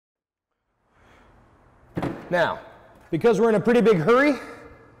Now, because we're in a pretty big hurry, I'm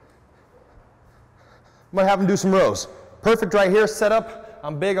gonna have them do some rows. Perfect right here, set up.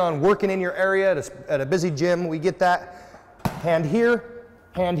 I'm big on working in your area at a busy gym. We get that. Hand here,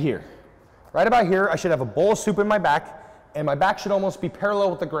 hand here. Right about here, I should have a bowl of soup in my back, and my back should almost be parallel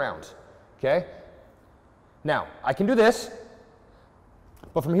with the ground, okay? Now, I can do this,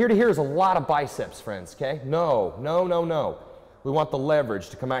 but from here to here is a lot of biceps, friends, okay? No, no, no, no. We want the leverage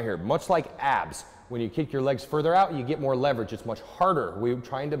to come out here, much like abs. When you kick your legs further out, you get more leverage. It's much harder. We're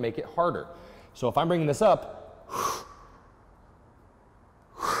trying to make it harder. So if I'm bringing this up,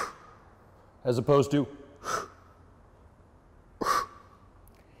 as opposed to,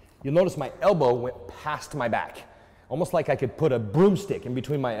 you'll notice my elbow went past my back. Almost like I could put a broomstick in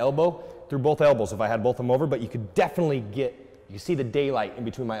between my elbow, through both elbows if I had both of them over, but you could definitely get, you see the daylight in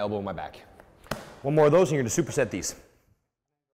between my elbow and my back. One more of those and you're gonna superset these.